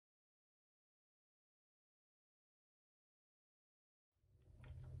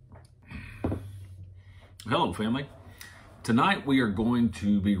Hello, family. Tonight we are going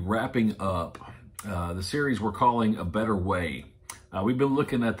to be wrapping up the series we're calling A Better Way. We've been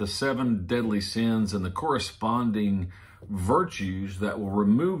looking at the 7 deadly sins and the corresponding virtues that will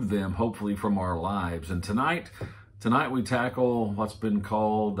remove them, hopefully, from our lives. And tonight we tackle what's been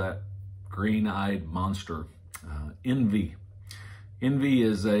called that green-eyed monster, envy. Envy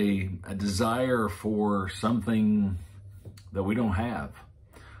is a desire for something that we don't have.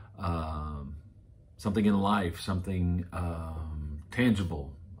 Something in life, something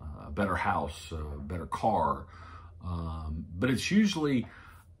tangible, a better house, a better car. But it's usually,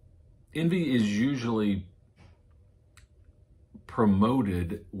 envy is usually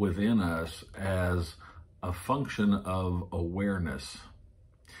promoted within us as a function of awareness.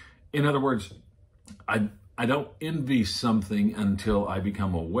 In other words, I don't envy something until I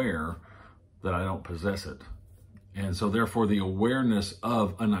become aware that I don't possess it. And so therefore the awareness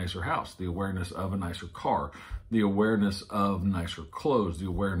of a nicer house, the awareness of a nicer car, the awareness of nicer clothes, the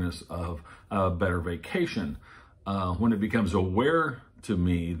awareness of a better vacation, when it becomes aware to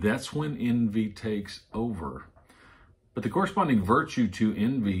me, that's when envy takes over. But the corresponding virtue to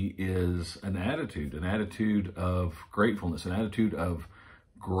envy is an attitude of gratefulness, an attitude of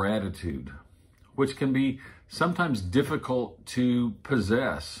gratitude, which can be sometimes difficult to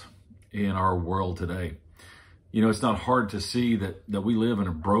possess in our world today. You know, it's not hard to see that we live in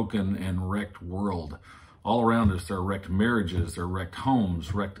a broken and wrecked world. All around us, there are wrecked marriages, there are wrecked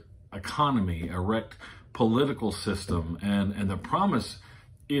homes, wrecked economy, a wrecked political system. And the promise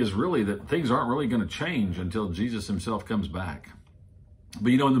is really that things aren't really going to change until Jesus himself comes back.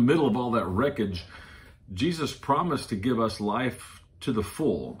 But you know, in the middle of all that wreckage, Jesus promised to give us life to the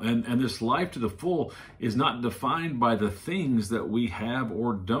full. And this life to the full is not defined by the things that we have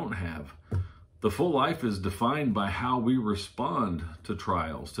or don't have. The full life is defined by how we respond to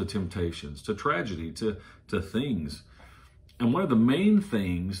trials, to temptations, to tragedy, to things. And one of the main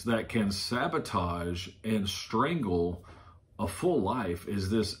things that can sabotage and strangle a full life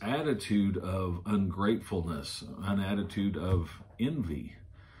is this attitude of ungratefulness, an attitude of envy.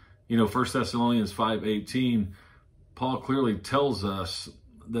 You know, 1 Thessalonians 5:18, Paul clearly tells us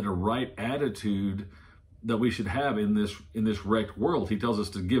that a right attitude that we should have in this wrecked world. He tells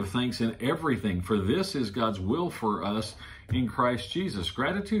us to give thanks in everything, for this is God's will for us in Christ Jesus.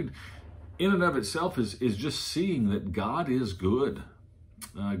 Gratitude in and of itself is just seeing that God is good.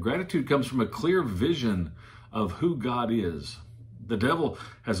 Gratitude comes from a clear vision of who God is. The devil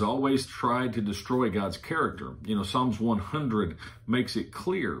has always tried to destroy God's character. You know, Psalms 100 makes it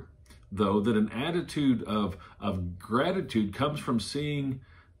clear, though, that an attitude of gratitude comes from seeing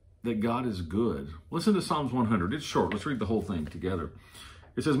that God is good. Listen to Psalms 100. It's short. Let's read the whole thing together.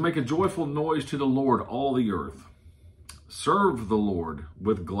 It says, "Make a joyful noise to the Lord, all the earth. Serve the Lord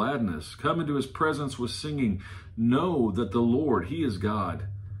with gladness. Come into his presence with singing. Know that the Lord, he is God.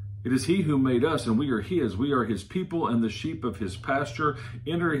 It is he who made us, and we are his. We are his people and the sheep of his pasture.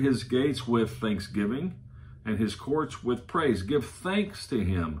 Enter his gates with thanksgiving and his courts with praise. Give thanks to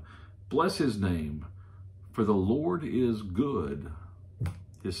him. Bless his name. For the Lord is good.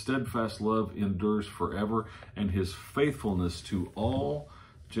 His steadfast love endures forever, and his faithfulness to all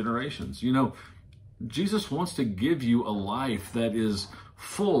generations." You know, Jesus wants to give you a life that is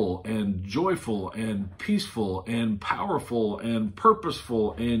full and joyful and peaceful and powerful and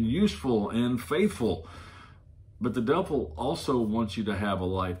purposeful and useful and faithful. But the devil also wants you to have a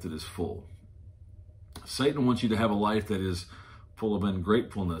life that is full. Satan wants you to have a life that is full of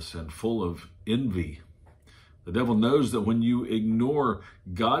ungratefulness and full of envy. The devil knows that when you ignore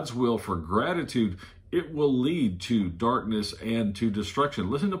God's will for gratitude, it will lead to darkness and to destruction.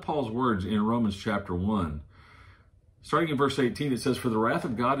 Listen to Paul's words in Romans chapter 1. Starting in verse 18, it says, "For the wrath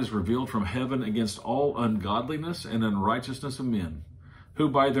of God is revealed from heaven against all ungodliness and unrighteousness of men, who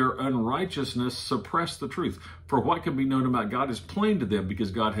by their unrighteousness suppress the truth. For what can be known about God is plain to them,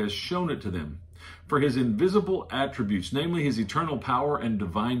 because God has shown it to them. For his invisible attributes, namely his eternal power and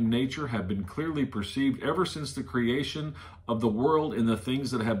divine nature, have been clearly perceived ever since the creation of the world in the things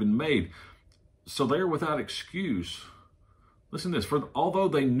that have been made. So they are without excuse." Listen to this. "For although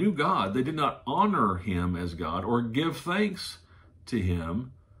they knew God, they did not honor him as God or give thanks to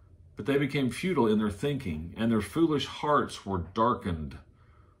him, but they became futile in their thinking, and their foolish hearts were darkened.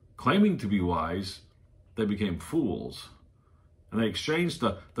 Claiming to be wise, they became fools. And they exchanged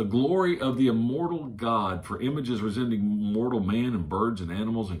the glory of the immortal God for images resembling mortal man and birds and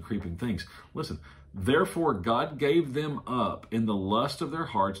animals and creeping things." Listen, "Therefore God gave them up in the lust of their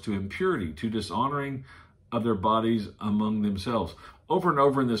hearts to impurity, to dishonoring of their bodies among themselves." Over and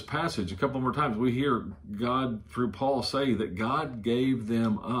over in this passage, a couple more times, we hear God, through Paul, say that God gave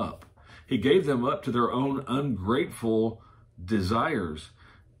them up. He gave them up to their own ungrateful desires.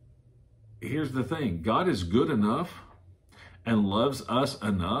 Here's the thing. God is good enough and loves us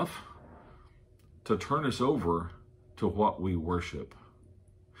enough to turn us over to what we worship.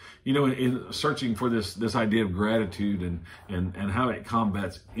 You know, in searching for this idea of gratitude and how it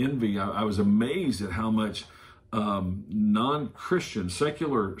combats envy, I was amazed at how much non-Christian,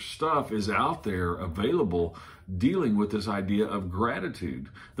 secular stuff is out there available dealing with this idea of gratitude.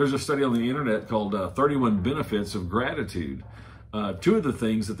 There's a study on the internet called 31 Benefits of Gratitude. Two of the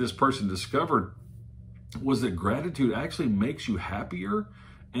things that this person discovered was that gratitude actually makes you happier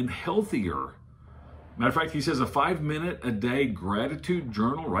and healthier. Matter of fact, he says a 5-minute-a-day gratitude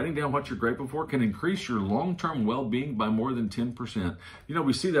journal, writing down what you're grateful for, can increase your long-term well-being by more than 10%. You know,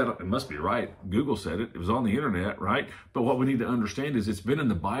 we see that, it must be right. Google said it. It was on the internet, right? But what we need to understand is it's been in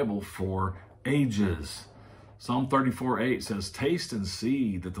the Bible for ages. Psalm 34:8 says, taste and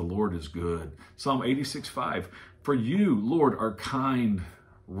see that the Lord is good. Psalm 86:5, for you, Lord, are kind,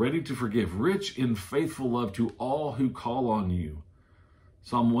 ready to forgive, rich in faithful love to all who call on you.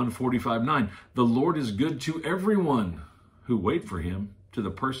 Psalm 145:9, the Lord is good to everyone who wait for him, to the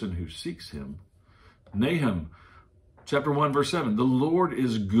person who seeks him. Nahum chapter 1 verse 7, the Lord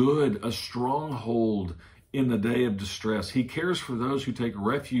is good, a stronghold in the day of distress. He cares for those who take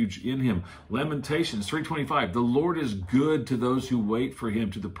refuge in him. Lamentations 3:25, the Lord is good to those who wait for him,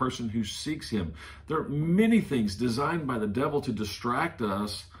 to the person who seeks him. There are many things designed by the devil to distract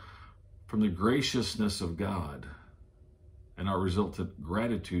us from the graciousness of God and our resultant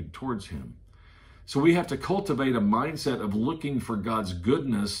gratitude towards him. So we have to cultivate a mindset of looking for God's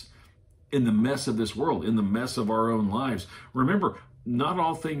goodness in the mess of this world, in the mess of our own lives. Remember, not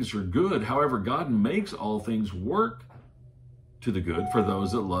all things are good. However, God makes all things work to the good for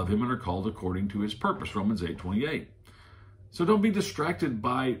those that love him and are called according to his purpose, Romans 8:28. So don't be distracted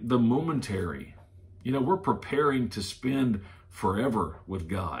by the momentary. You know, we're preparing to spend forever with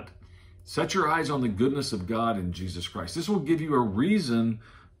God. Set your eyes on the goodness of God in Jesus Christ. This will give you a reason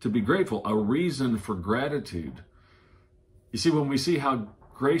to be grateful, a reason for gratitude. You see, when we see how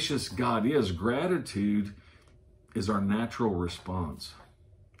gracious God is, gratitude is our natural response.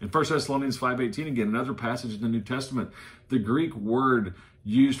 In 1 Thessalonians 5:18, again, another passage in the New Testament, the Greek word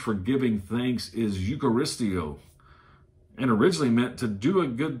used for giving thanks is eucharistio, and originally meant to do a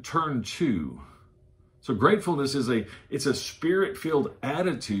good turn to. So gratefulness is a spirit-filled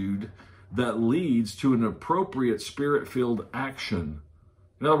attitude that leads to an appropriate spirit-filled action.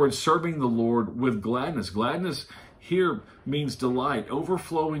 In other words, serving the Lord with gladness. Gladness here means delight,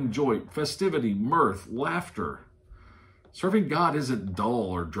 overflowing joy, festivity, mirth, laughter. Serving God isn't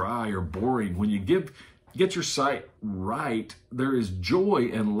dull or dry or boring. When you get your sight right, there is joy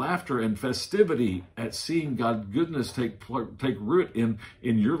and laughter and festivity at seeing God's goodness take root in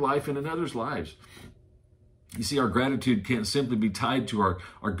your life and in others' lives. You see, our gratitude can't simply be tied to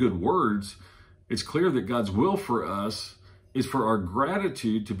our good words. It's clear that God's will for us is for our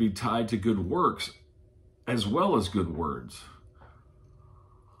gratitude to be tied to good works as well as good words.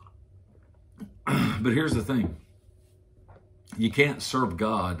 But here's the thing. You can't serve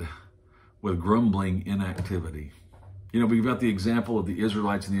God with grumbling inactivity. You know, we've got the example of the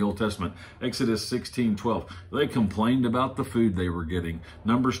Israelites in the Old Testament. Exodus 16:12. They complained about the food they were getting.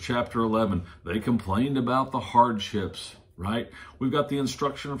 Numbers chapter 11. They complained about the hardships, right? We've got the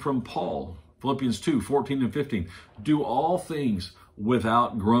instruction from Paul. Philippians 2:14 and 15. Do all things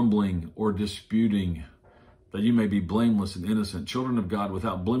without grumbling or disputing, that you may be blameless and innocent, children of God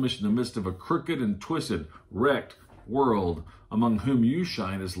without blemish in the midst of a crooked and twisted, wrecked world, among whom you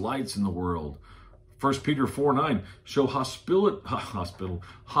shine as lights in the world. 1 Peter 4:9, show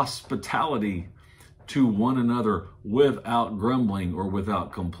hospitality to one another without grumbling or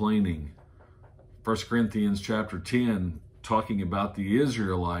without complaining. 1 Corinthians chapter 10, talking about the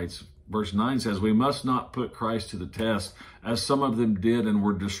Israelites, verse 9 says, we must not put Christ to the test, as some of them did and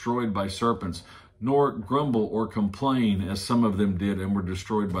were destroyed by serpents, nor grumble or complain, as some of them did and were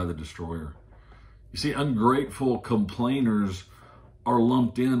destroyed by the destroyer. You see, ungrateful complainers are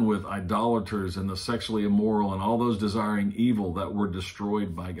lumped in with idolaters and the sexually immoral and all those desiring evil that were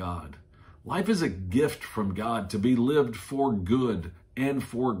destroyed by God. Life is a gift from God to be lived for good and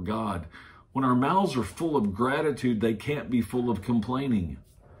for God. When our mouths are full of gratitude, they can't be full of complaining.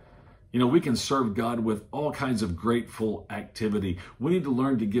 You know, we can serve God with all kinds of grateful activity. We need to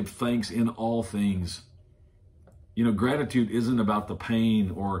learn to give thanks in all things. You know, gratitude isn't about the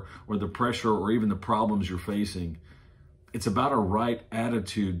pain or the pressure or even the problems you're facing. It's about a right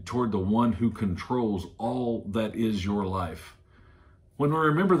attitude toward the one who controls all that is your life. When we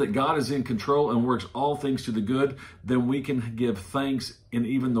remember that God is in control and works all things to the good, then we can give thanks in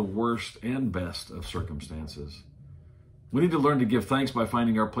even the worst and best of circumstances. We need to learn to give thanks by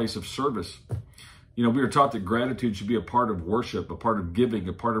finding our place of service. You know, we are taught that gratitude should be a part of worship, a part of giving,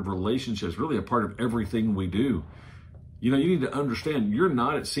 a part of relationships, really a part of everything we do. You know, you need to understand you're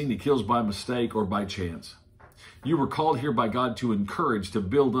not at Scenic Hills by mistake or by chance. You were called here by God to encourage, to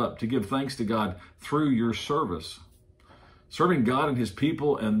build up, to give thanks to God through your service. Serving God and his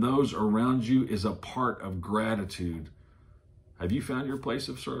people and those around you is a part of gratitude. Have you found your place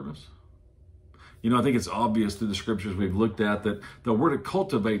of service? You know, I think it's obvious through the scriptures we've looked at that we're to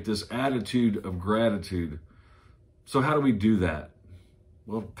cultivate this attitude of gratitude. So how do we do that?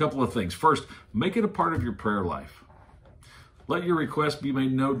 Well, a couple of things. First, make it a part of your prayer life. Let your request be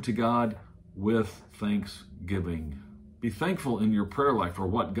made known to God with thanksgiving. Be thankful in your prayer life for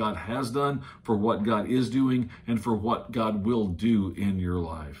what God has done, for what God is doing, and for what God will do in your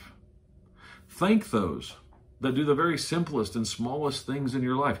life. Thank those that do the very simplest and smallest things in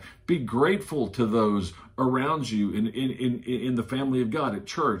your life. Be grateful to those around you in the family of God, at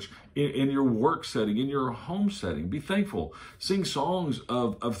church, in your work setting, in your home setting. Be thankful. Sing songs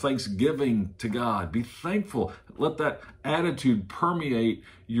of thanksgiving to God. Be thankful. Let that attitude permeate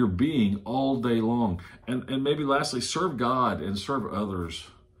your being all day long. And maybe lastly, serve God and serve others.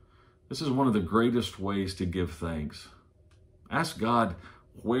 This is one of the greatest ways to give thanks. Ask God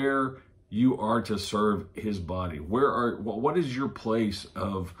where you are to serve his body. What is your place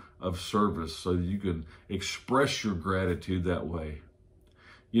of service so that you can express your gratitude that way?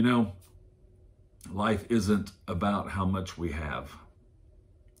 You know, life isn't about how much we have,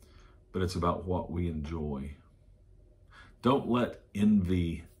 but it's about what we enjoy. Don't let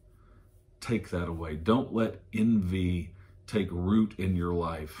envy take that away. Don't let envy take root in your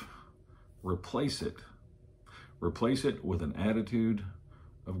life. Replace it. Replace it with an attitude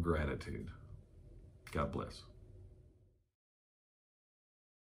of gratitude. God bless.